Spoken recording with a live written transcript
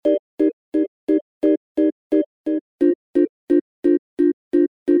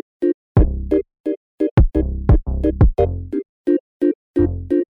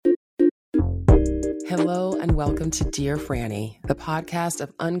welcome to Dear Franny, the podcast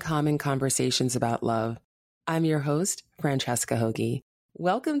of uncommon conversations about love. I'm your host, Francesca Hoagie.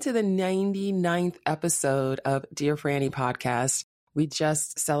 Welcome to the 99th episode of Dear Franny podcast. We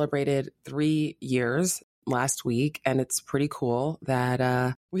just celebrated 3 years last week, and it's pretty cool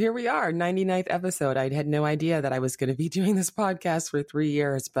that here we are, 99th episode. I had no idea that I was going to be doing this podcast for 3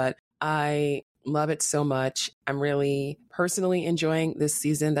 years, but I love it so much. I'm really personally enjoying this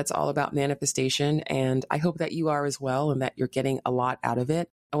season that's all about manifestation, and I hope that you are as well and that you're getting a lot out of it.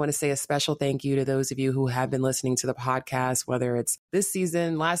 I want to say a special thank you to those of you who have been listening to the podcast, whether it's this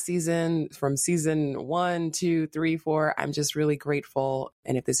season, last season, from season 1, 2, 3, 4. I'm just really grateful.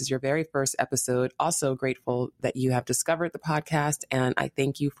 And if this is your very first episode, also grateful that you have discovered the podcast. And I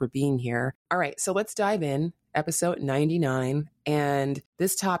thank you for being here. All right, so let's dive in. Episode 99. And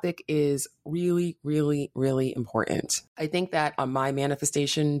this topic is really, really, really important. I think that on my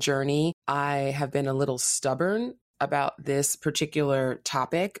manifestation journey, I have been a little stubborn about this particular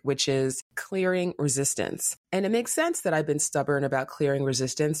topic, which is clearing resistance. And it makes sense that I've been stubborn about clearing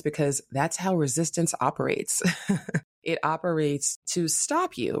resistance because that's how resistance operates. It operates to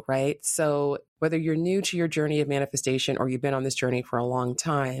stop you, right? So whether you're new to your journey of manifestation or you've been on this journey for a long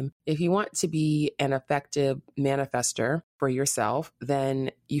time, if you want to be an effective manifester for yourself,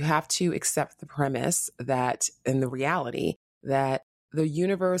 then you have to accept the premise that, and the reality that the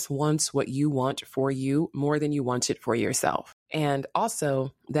universe wants what you want for you more than you want it for yourself. And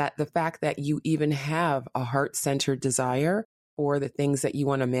also that the fact that you even have a heart-centered desire for the things that you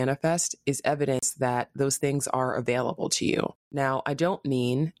want to manifest is evidence that those things are available to you. Now, I don't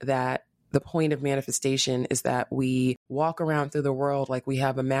mean that the point of manifestation is that we walk around through the world like we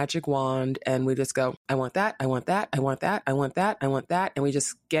have a magic wand and we just go, I want that, I want that, I want that, I want that, I want that, and we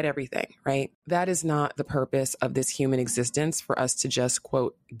just get everything, right? That is not the purpose of this human existence, for us to just,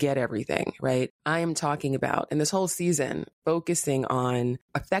 quote, get everything, right? I am talking about, in this whole season, focusing on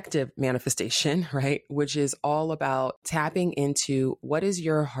effective manifestation, right? Which is all about tapping into what is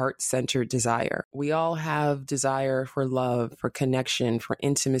your heart-centered desire. We all have desire for love, for connection, for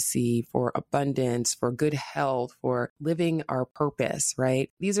intimacy, for abundance, for good health, for living our purpose, right?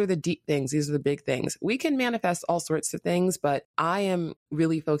 These are the deep things. These are the big things. We can manifest all sorts of things, but I am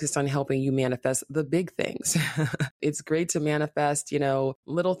really focused on helping you manifest the big things. It's great to manifest,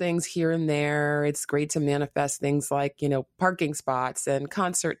 little things here and there. It's great to manifest things like, parking spots and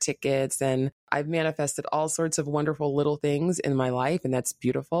concert tickets. And I've manifested all sorts of wonderful little things in my life, and that's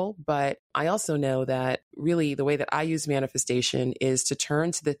beautiful. But I also know that really the way that I use manifestation is to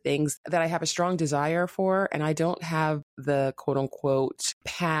turn to the things that I have a strong desire for, and I don't have the quote unquote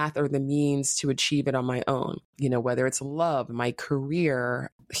path or the means to achieve it on my own. Whether it's love, my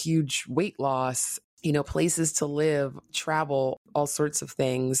career, huge weight loss, places to live, travel, all sorts of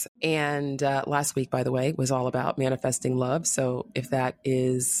things. And last week, by the way, was all about manifesting love. So if that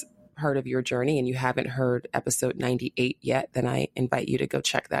is part of your journey and you haven't heard episode 98 yet, then I invite you to go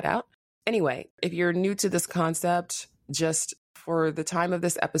check that out. Anyway, if you're new to this concept, just for the time of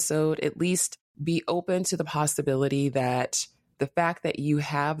this episode, at least be open to the possibility that the fact that you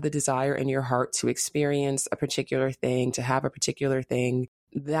have the desire in your heart to experience a particular thing, to have a particular thing,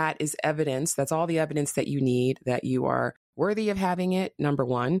 that is evidence. That's all the evidence that you need that you are worthy of having it, number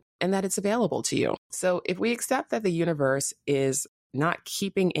one, and that it's available to you. So if we accept that the universe is not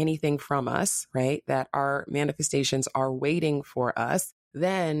keeping anything from us, right, that our manifestations are waiting for us,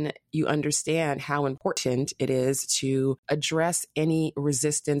 then you understand how important it is to address any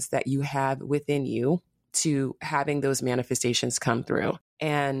resistance that you have within you to having those manifestations come through.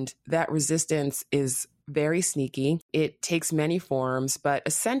 And that resistance is very sneaky. It takes many forms, but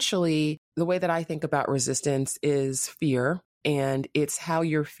essentially the way that I think about resistance is fear, and it's how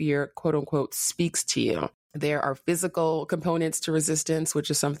your fear, quote unquote, speaks to you. There are physical components to resistance, which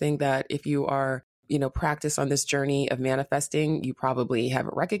is something that if you are, practice on this journey of manifesting, you probably have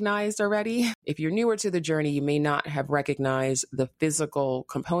recognized already. If you're newer to the journey, you may not have recognized the physical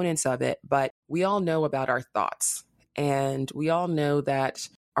components of it, but we all know about our thoughts. And we all know that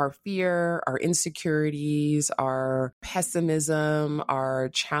our fear, our insecurities, our pessimism, our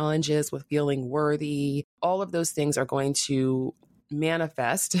challenges with feeling worthy, all of those things are going to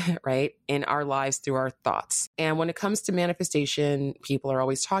manifest, right, in our lives through our thoughts. And when it comes to manifestation, people are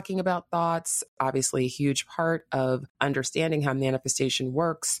always talking about thoughts, obviously a huge part of understanding how manifestation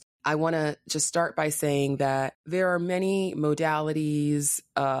works. I want to just start by saying that there are many modalities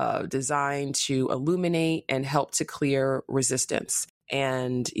designed to illuminate and help to clear resistance.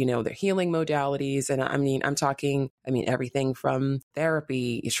 and, their healing modalities. And I'm talking everything from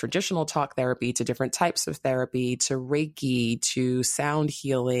therapy, traditional talk therapy, to different types of therapy, to Reiki, to sound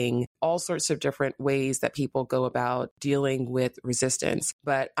healing, all sorts of different ways that people go about dealing with resistance.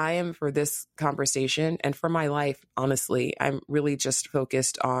 But I am, for this conversation and for my life, honestly, I'm really just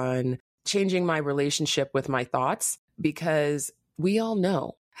focused on changing my relationship with my thoughts, because we all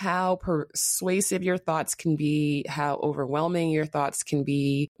know how persuasive your thoughts can be, how overwhelming your thoughts can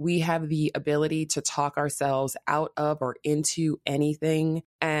be. We have the ability to talk ourselves out of or into anything.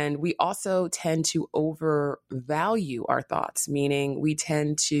 And we also tend to overvalue our thoughts, meaning we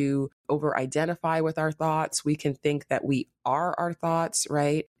tend to over-identify with our thoughts. We can think that we are our thoughts,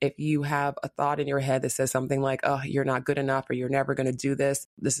 right? If you have a thought in your head that says something like, oh, you're not good enough, or you're never going to do this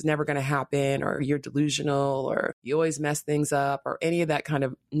is never going to happen, or you're delusional, or you always mess things up, or any of that kind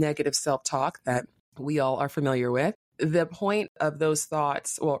of negative self-talk that we all are familiar with. The point of those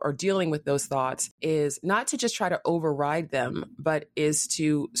thoughts, or dealing with those thoughts, is not to just try to override them, but is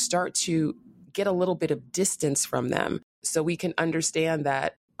to start to get a little bit of distance from them, so we can understand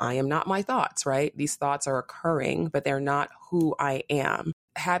that I am not my thoughts, right? These thoughts are occurring, but they're not who I am.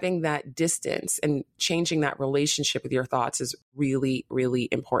 Having that distance and changing that relationship with your thoughts is really, really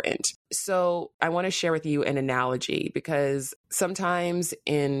important. So I want to share with you an analogy, because sometimes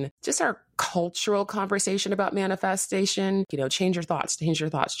in just our cultural conversation about manifestation, change your thoughts, change your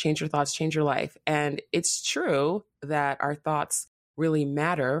thoughts, change your thoughts, change your life. And it's true that our thoughts really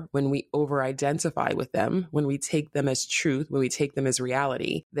matter when we over-identify with them, when we take them as truth, when we take them as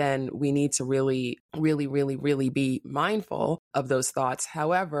reality. Then we need to really, really, really, really be mindful of those thoughts.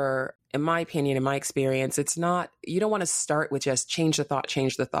 However, in my opinion, in my experience, you don't want to start with just change the thought,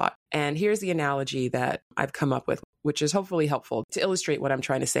 change the thought. And here's the analogy that I've come up with, which is hopefully helpful to illustrate what I'm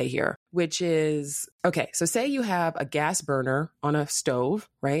trying to say here, which is, okay, so say you have a gas burner on a stove,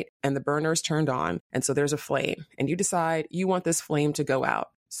 right? And the burner is turned on. And so there's a flame, and you decide you want this flame to go out.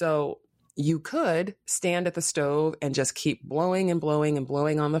 So you could stand at the stove and just keep blowing and blowing and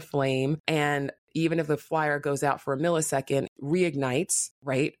blowing on the flame. And even if the flyer goes out for a millisecond, reignites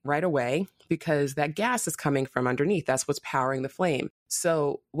right away, because that gas is coming from underneath. That's what's powering the flame.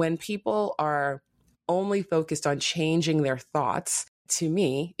 So when people are only focused on changing their thoughts, to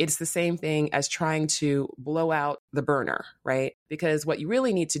me, it's the same thing as trying to blow out the burner, right? Because what you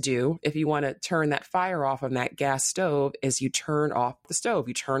really need to do, if you want to turn that fire off on that gas stove, is you turn off the stove,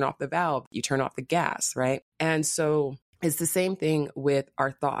 you turn off the valve, you turn off the gas, right? And so it's the same thing with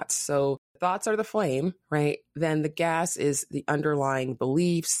our thoughts. So thoughts are the flame, right? Then the gas is the underlying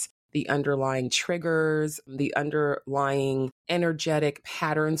beliefs, the underlying triggers, the underlying energetic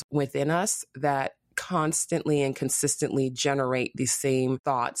patterns within us that constantly and consistently generate these same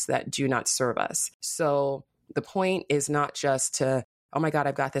thoughts that do not serve us. So the point is not just to, oh my God,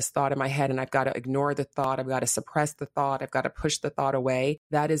 I've got this thought in my head and I've got to ignore the thought. I've got to suppress the thought. I've got to push the thought away.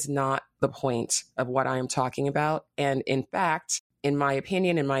 That is not the point of what I am talking about. And in fact, in my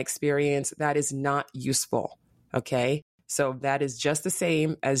opinion, in my experience, that is not useful. Okay. So that is just the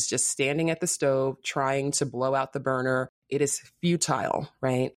same as just standing at the stove, trying to blow out the burner. It is futile,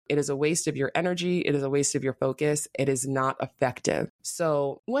 right? It is a waste of your energy. It is a waste of your focus. It is not effective.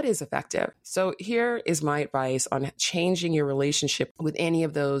 So what is effective? So here is my advice on changing your relationship with any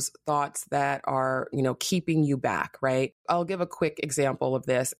of those thoughts that are, keeping you back, right? I'll give a quick example of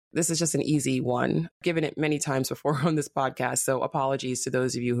this. This is just an easy one. I've given it many times before on this podcast, so apologies to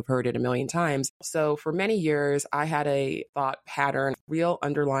those of you who've heard it a million times. So for many years, I had a thought pattern, real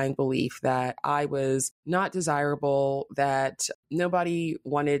underlying belief that I was not desirable, that nobody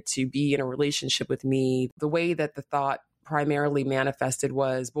wanted to be in a relationship with me. The way that the thought primarily manifested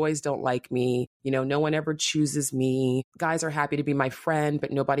was, boys don't like me. No one ever chooses me. Guys are happy to be my friend,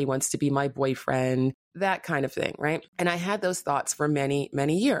 but nobody wants to be my boyfriend. That kind of thing, right? And I had those thoughts for many,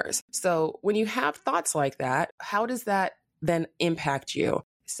 many years. So when you have thoughts like that, how does that then impact you?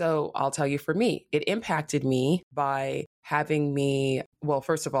 So I'll tell you, for me, it impacted me by having me, well,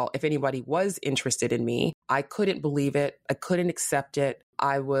 first of all, if anybody was interested in me, I couldn't believe it. I couldn't accept it.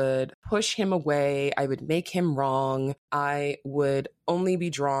 I would push him away. I would make him wrong. I would only be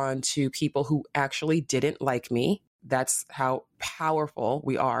drawn to people who actually didn't like me. That's how powerful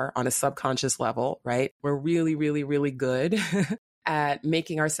we are on a subconscious level, right? We're really, really, really good at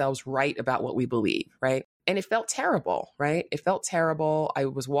making ourselves right about what we believe, right? And it felt terrible, right? It felt terrible. I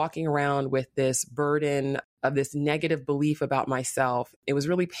was walking around with this burden of this negative belief about myself. It was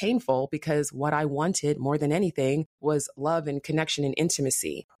really painful because what I wanted more than anything was love and connection and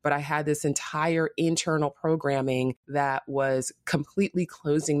intimacy. But I had this entire internal programming that was completely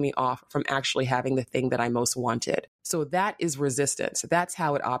closing me off from actually having the thing that I most wanted. So that is resistance. That's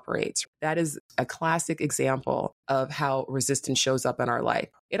how it operates. That is a classic example of how resistance shows up in our life.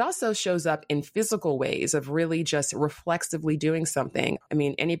 It also shows up in physical ways of really just reflexively doing something. I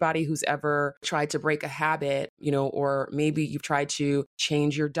mean, anybody who's ever tried to break a habit, or maybe you've tried to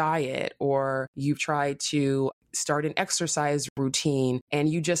change your diet, or you've tried to start an exercise routine and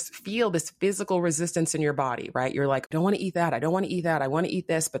you just feel this physical resistance in your body, right? You're like, I don't want to eat that. I don't want to eat that. I want to eat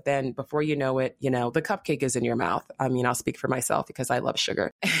this. But then before you know it, the cupcake is in your mouth. I mean, I'll speak for myself because I love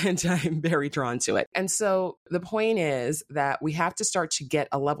sugar and I'm very drawn to it. And so the point is that we have to start to get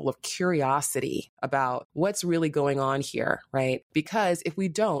a level of curiosity about what's really going on here, right? Because if we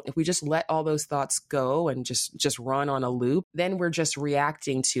just let all those thoughts go and just run on a loop, then we're just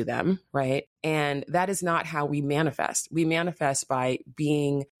reacting to them, right? And that is not how we manifest. We manifest by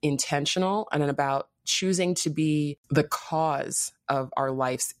being intentional and about choosing to be the cause of our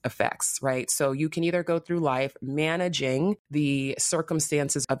life's effects, right? So you can either go through life managing the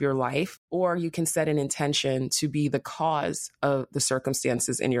circumstances of your life, or you can set an intention to be the cause of the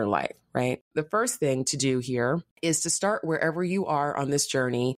circumstances in your life, right? The first thing to do here is to start wherever you are on this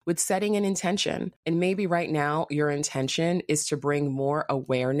journey with setting an intention. And maybe right now, your intention is to bring more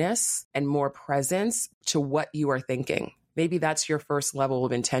awareness and more presence to what you are thinking. Maybe that's your first level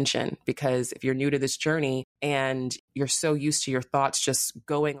of intention, because if you're new to this journey and you're so used to your thoughts just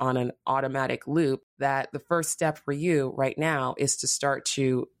going on an automatic loop, that the first step for you right now is to start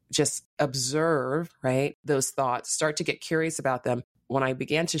to just observe, right, those thoughts, start to get curious about them. When I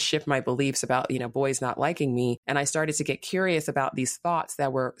began to shift my beliefs about, boys not liking me, and I started to get curious about these thoughts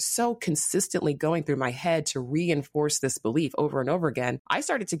that were so consistently going through my head to reinforce this belief over and over again, I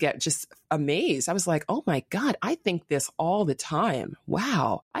started to get just amazed. I was like, oh my God, I think this all the time.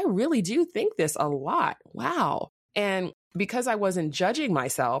 Wow. I really do think this a lot. Wow. And because I wasn't judging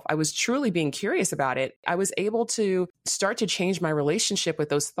myself, I was truly being curious about it. I was able to start to change my relationship with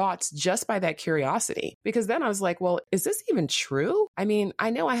those thoughts just by that curiosity. Because then I was like, well, is this even true? I mean, I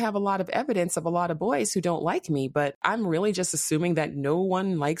know I have a lot of evidence of a lot of boys who don't like me, but I'm really just assuming that no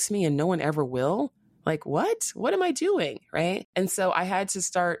one likes me and no one ever will. Like, what? What am I doing? Right? And so I had to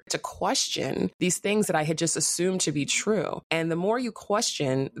start to question these things that I had just assumed to be true. And the more you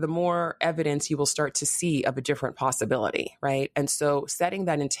question, the more evidence you will start to see of a different possibility. Right? And so setting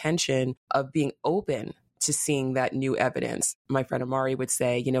that intention of being open to seeing that new evidence. My friend Amari would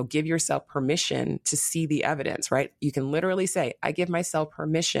say, give yourself permission to see the evidence, right? You can literally say, I give myself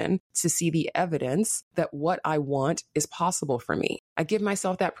permission to see the evidence that what I want is possible for me. I give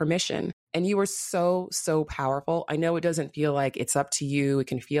myself that permission. And you are so, so powerful. I know it doesn't feel like it's up to you. It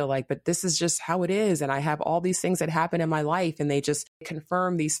can feel like, but this is just how it is. And I have all these things that happen in my life and they just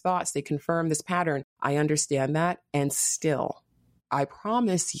confirm these thoughts. They confirm this pattern. I understand that. And still, I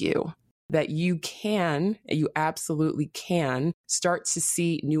promise you that you absolutely can start to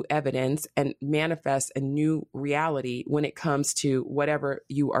see new evidence and manifest a new reality when it comes to whatever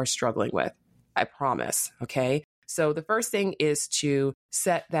you are struggling with. I promise. Okay. So the first thing is to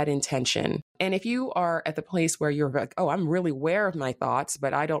set that intention. And if you are at the place where you're like, oh, I'm really aware of my thoughts,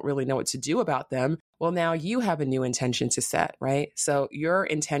 but I don't really know what to do about them. Well, now you have a new intention to set, right? So your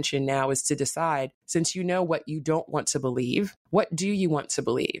intention now is to decide, since you know what you don't want to believe, what do you want to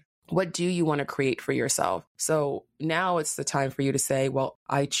believe? What do you want to create for yourself? So now it's the time for you to say, well,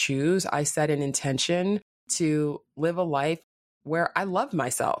 I set an intention to live a life where I love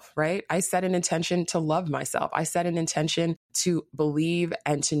myself, right? I set an intention to love myself. I set an intention to believe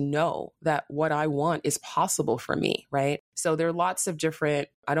and to know that what I want is possible for me, right? So there are lots of different,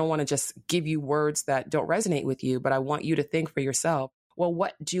 I don't want to just give you words that don't resonate with you, but I want you to think for yourself, well,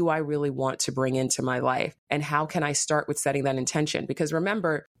 what do I really want to bring into my life? And how can I start with setting that intention? Because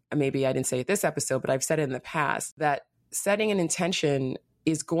remember, maybe I didn't say it this episode, but I've said it in the past, that setting an intention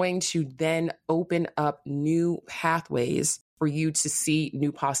is going to then open up new pathways for you to see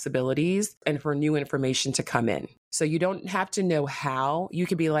new possibilities and for new information to come in. So you don't have to know how. You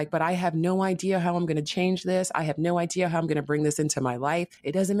could be like, but I have no idea how I'm going to change this. I have no idea how I'm going to bring this into my life.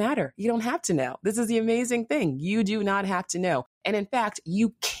 It doesn't matter. You don't have to know. This is the amazing thing. You do not have to know. And in fact,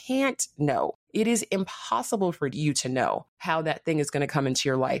 you can't know. It is impossible for you to know how that thing is going to come into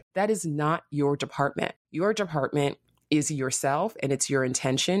your life. That is not your department. Your department is yourself, and it's your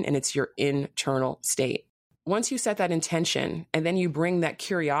intention, and it's your internal state. Once you set that intention and then you bring that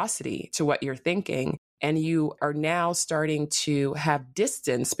curiosity to what you're thinking, And you are now starting to have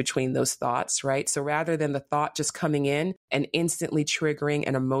distance between those thoughts, right? So rather than the thought just coming in and instantly triggering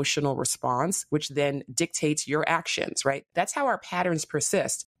an emotional response, which then dictates your actions, right? That's how our patterns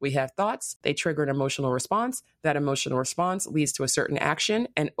persist. We have thoughts, they trigger an emotional response. That emotional response leads to a certain action,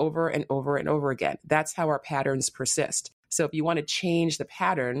 and over and over and over again. That's how our patterns persist. So if you want to change the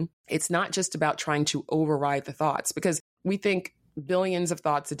pattern, it's not just about trying to override the thoughts, because we think billions of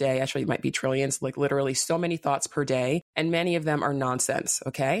thoughts a day. Actually, it might be trillions, like literally so many thoughts per day. And many of them are nonsense.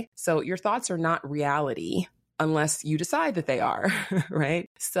 Okay. So your thoughts are not reality unless you decide that they are, right?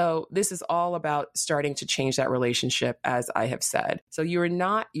 So this is all about starting to change that relationship, as I have said. So you are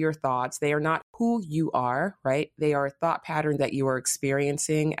not your thoughts. They are not who you are, right? They are a thought pattern that you are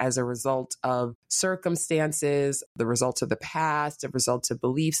experiencing as a result of circumstances, the results of the past, the results of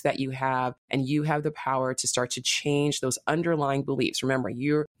beliefs that you have, and you have the power to start to change those underlying beliefs. Remember,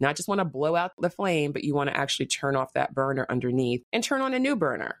 you're not just want to blow out the flame, but you want to actually turn off that burner underneath and turn on a new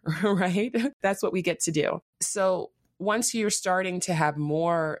burner, right? That's what we get to do. So once you're starting to have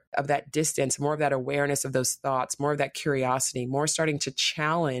more of that distance, more of that awareness of those thoughts, more of that curiosity, more starting to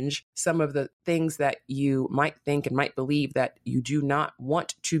challenge some of the things that you might think and might believe that you do not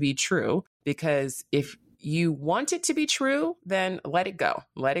want to be true, because if you want it to be true, then let it go.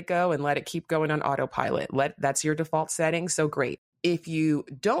 Let it go and let it keep going on autopilot. That's your default setting. So great. If you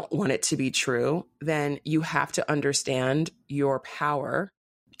don't want it to be true, then you have to understand your power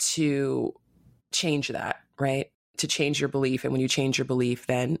to change that, right? To change your belief. And when you change your belief,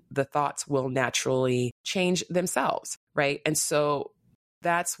 then the thoughts will naturally change themselves, right? And so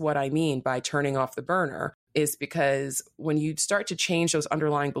that's what I mean by turning off the burner, is because when you start to change those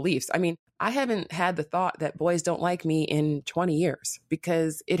underlying beliefs, I mean, I haven't had the thought that boys don't like me in 20 years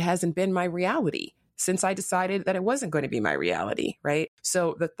because it hasn't been my reality since I decided that it wasn't going to be my reality, right?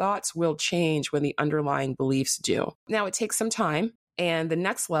 So the thoughts will change when the underlying beliefs do. Now, it takes some time. And the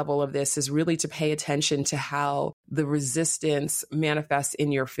next level of this is really to pay attention to how the resistance manifests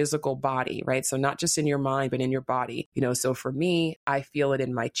in your physical body, right? So not just in your mind, but in your body. So for me, I feel it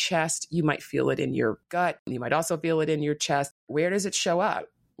in my chest. You might feel it in your gut. You might also feel it in your chest. Where does it show up?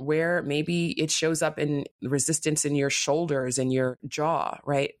 Where maybe it shows up in resistance in your shoulders and your jaw,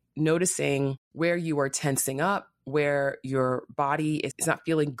 right? Noticing where you are tensing up, where your body is not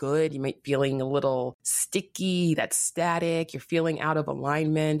feeling good. You might be feeling a little sticky, that's static. You're feeling out of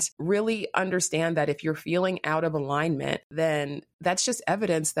alignment. Really understand that if you're feeling out of alignment, then that's just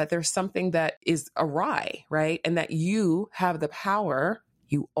evidence that there's something that is awry, right? And that you have the power.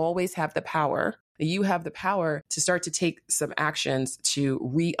 You always have the power. You have the power to start to take some actions to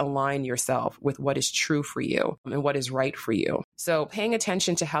realign yourself with what is true for you and what is right for you. So paying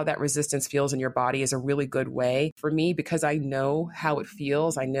attention to how that resistance feels in your body is a really good way for me, because I know how it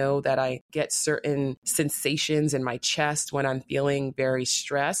feels. I know that I get certain sensations in my chest when I'm feeling very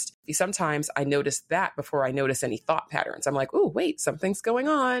stressed. Sometimes I notice that before I notice any thought patterns. I'm like, oh, wait, something's going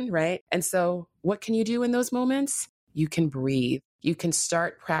on, right? And so what can you do in those moments? You can breathe. You can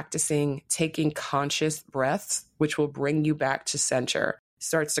start practicing taking conscious breaths, which will bring you back to center.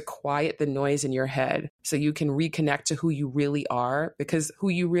 Starts to quiet the noise in your head so you can reconnect to who you really are, because who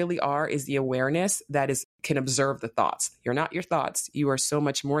you really are is the awareness that can observe the thoughts. You're not your thoughts. You are so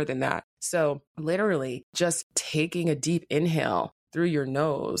much more than that. So literally just taking a deep inhale through your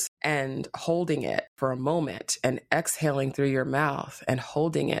nose and holding it for a moment, and exhaling through your mouth and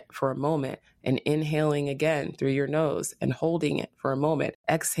holding it for a moment, and inhaling again through your nose and holding it for a moment,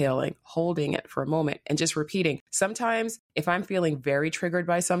 exhaling, holding it for a moment, and just repeating. Sometimes if I'm feeling very triggered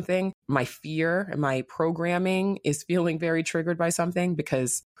by something, my fear and my programming is feeling very triggered by something,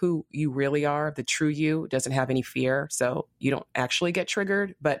 because who you really are, the true you, doesn't have any fear. So you don't actually get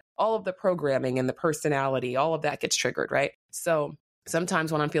triggered, but all of the programming and the personality, all of that gets triggered, right? So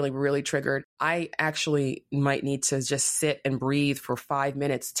sometimes when I'm feeling really triggered, I actually might need to just sit and breathe for 5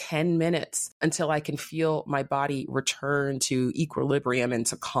 minutes, 10 minutes, until I can feel my body return to equilibrium and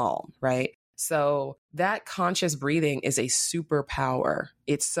to calm, right? So that conscious breathing is a superpower.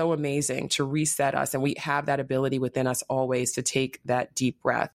 It's so amazing to reset us. And we have that ability within us always to take that deep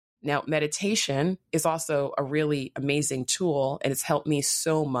breath. Now, meditation is also a really amazing tool, and it's helped me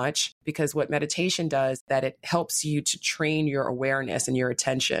so much, because what meditation does, that it helps you to train your awareness and your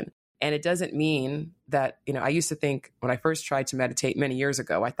attention. And it doesn't mean that, I used to think when I first tried to meditate many years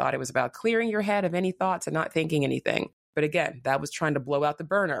ago, I thought it was about clearing your head of any thoughts and not thinking anything. But again, that was trying to blow out the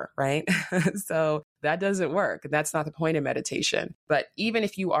burner, right? So that doesn't work. That's not the point of meditation. But even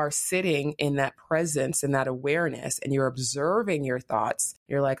if you are sitting in that presence and that awareness, and you're observing your thoughts,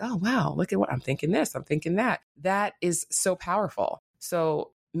 you're like, oh, wow, look at what I'm thinking this, I'm thinking that. That is so powerful.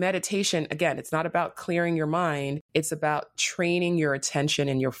 So meditation, again, it's not about clearing your mind. It's about training your attention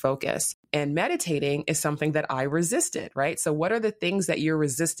and your focus. And meditating is something that I resisted, right? So what are the things that you're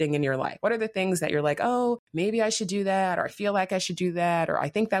resisting in your life? What are the things that you're like, oh, maybe I should do that, or I feel like I should do that, or I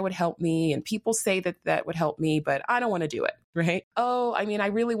think that would help me. And people say that that would help me, but I don't want to do it, right? Oh, I mean, I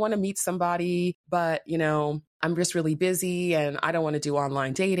really want to meet somebody, but I'm just really busy and I don't want to do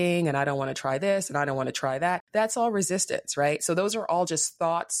online dating and I don't want to try this and I don't want to try that. That's all resistance, right? So those are all just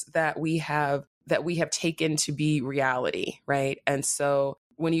thoughts that we have taken to be reality, right? And so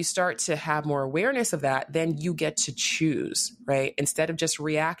when you start to have more awareness of that, then you get to choose, right? Instead of just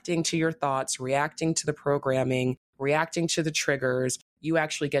reacting to your thoughts, reacting to the programming, reacting to the triggers, you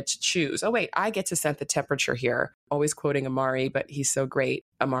actually get to choose. Oh, wait, I get to set the temperature here. Always quoting Amari, but he's so great.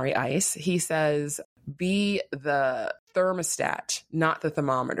 Amari Ice. He says, be the thermostat, not the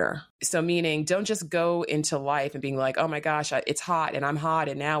thermometer. So meaning don't just go into life and being like, oh my gosh, it's hot and I'm hot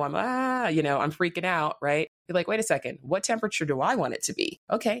and now I'm freaking out, right? You're like, wait a second, what temperature do I want it to be?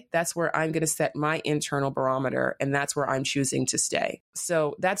 Okay, that's where I'm going to set my internal barometer and that's where I'm choosing to stay.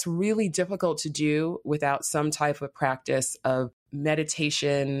 So that's really difficult to do without some type of practice of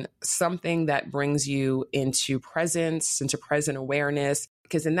meditation, something that brings you into presence, into present awareness.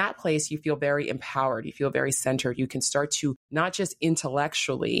 Because in that place, you feel very empowered. You feel very centered. You can start to not just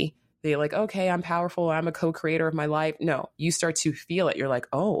intellectually be like, okay, I'm powerful. I'm a co-creator of my life. No, you start to feel it. You're like,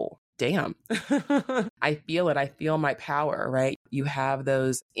 oh, damn, I feel it. I feel my power, right? You have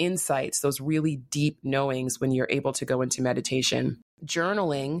those insights, those really deep knowings when you're able to go into meditation.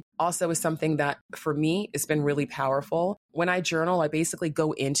 Journaling also is something that for me has been really powerful. When I journal, I basically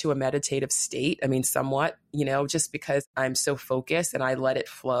go into a meditative state. I mean, somewhat, just because I'm so focused and I let it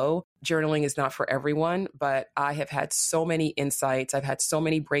flow. Journaling is not for everyone, but I have had so many insights. I've had so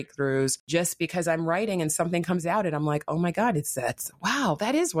many breakthroughs just because I'm writing and something comes out and I'm like, oh my God, wow,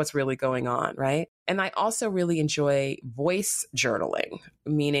 that is what's really going on, right? And I also really enjoy voice journaling,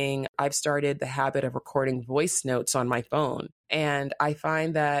 meaning I've started the habit of recording voice notes on my phone. And I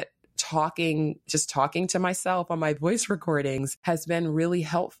find that talking to myself on my voice recordings has been really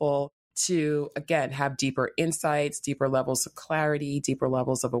helpful to, again, have deeper insights, deeper levels of clarity, deeper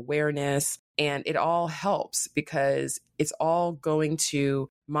levels of awareness. And it all helps because it's all going to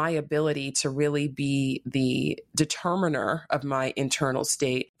my ability to really be the determiner of my internal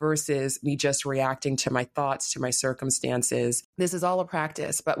state versus me just reacting to my thoughts, to my circumstances. This is all a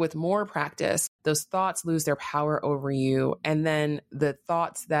practice, but with more practice, those thoughts lose their power over you. And then the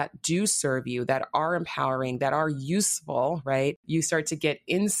thoughts that do serve you, that are empowering, that are useful, right? You start to get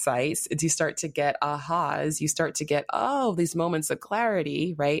insights, you start to get ahas, you start to get, these moments of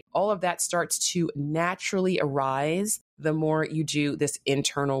clarity, right? All of that starts to naturally arise the more you do this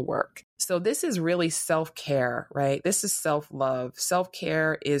internal work. So this is really self-care, right? This is self-love.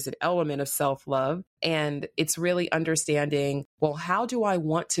 Self-care is an element of self-love. And it's really understanding, well, how do I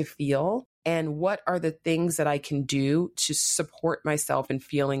want to feel? And what are the things that I can do to support myself in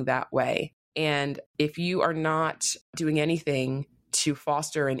feeling that way? And if you are not doing anything to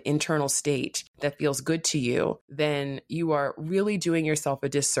foster an internal state that feels good to you, then you are really doing yourself a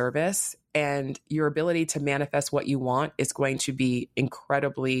disservice and your ability to manifest what you want is going to be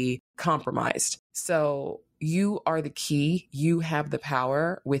incredibly compromised. So you are the key. You have the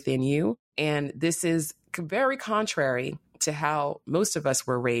power within you. And this is very contrary to how most of us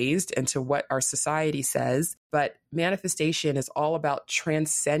were raised and to what our society says. But manifestation is all about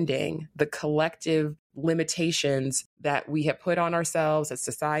transcending the collective limitations that we have put on ourselves, that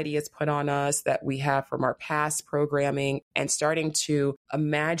society has put on us, that we have from our past programming, and starting to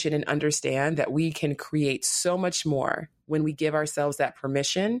imagine and understand that we can create so much more when we give ourselves that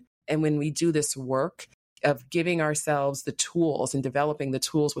permission and when we do this work of giving ourselves the tools and developing the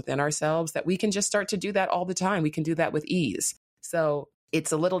tools within ourselves, that we can just start to do that all the time. We can do that with ease. So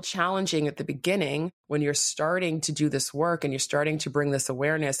it's a little challenging at the beginning when you're starting to do this work and you're starting to bring this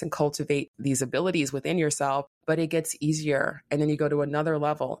awareness and cultivate these abilities within yourself, but it gets easier. And then you go to another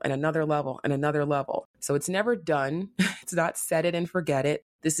level and another level and another level. So it's never done. It's not set it and forget it.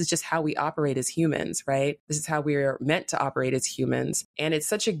 This is just how we operate as humans, right? This is how we're meant to operate as humans. And it's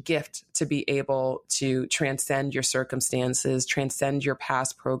such a gift to be able to transcend your circumstances, transcend your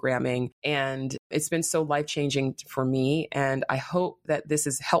past programming. And it's been so life-changing for me. And I hope that this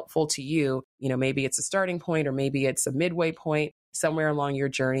is helpful to you. Maybe it's a starting point or maybe it's a midway point somewhere along your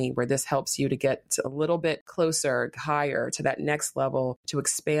journey where this helps you to get a little bit closer, higher to that next level, to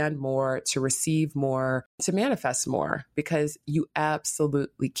expand more, to receive more, to manifest more, because you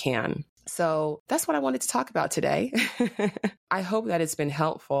absolutely can. So that's what I wanted to talk about today. I hope that it's been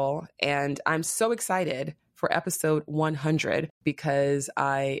helpful. And I'm so excited for episode 100, because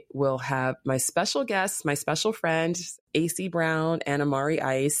I will have my special guests, my special friend, AC Brown and Amari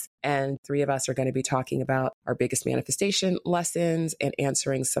Ice, and three of us are going to be talking about our biggest manifestation lessons and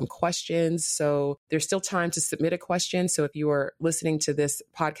answering some questions. So there's still time to submit a question. So if you are listening to this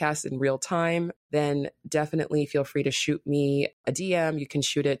podcast in real time, then definitely feel free to shoot me a DM. You can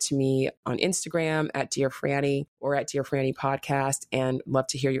shoot it to me on Instagram at Dear Franny or at Dear Franny Podcast, and love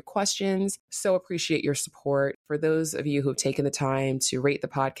to hear your questions. So appreciate your support. For those of you who've taken the time to rate the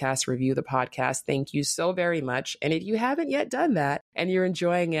podcast, review the podcast, thank you so very much. And if you haven't yet done that and you're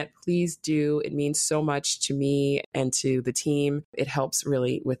enjoying it, please do. It means so much to me and to the team. It helps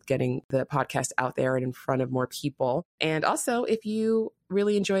really with getting the podcast out there and in front of more people. And also, if you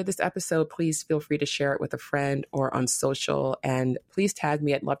really enjoyed this episode, please feel free to share it with a friend or on social, and please tag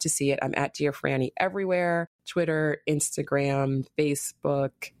me. I'd love to see it. I'm at Dear Franny everywhere: Twitter, Instagram,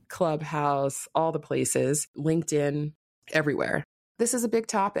 Facebook, Clubhouse, all the places, LinkedIn, everywhere. This is a big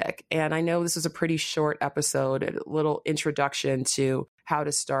topic, and I know this is a pretty short episode, a little introduction to how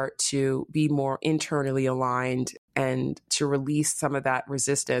to start to be more internally aligned and to release some of that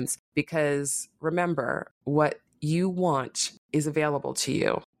resistance. Because remember, what you want is available to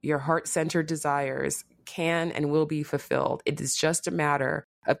you. Your heart-centered desires can and will be fulfilled. It is just a matter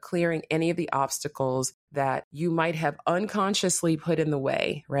of clearing any of the obstacles that you might have unconsciously put in the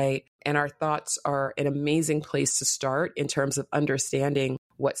way, right? And our thoughts are an amazing place to start in terms of understanding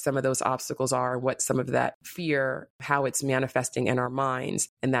what some of those obstacles are, what some of that fear, how it's manifesting in our minds.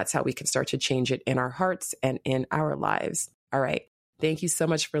 And that's how we can start to change it in our hearts and in our lives. All right. Thank you so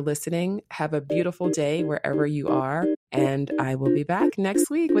much for listening. Have a beautiful day wherever you are. And I will be back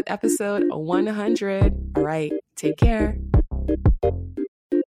next week with episode 100. All right. Take care.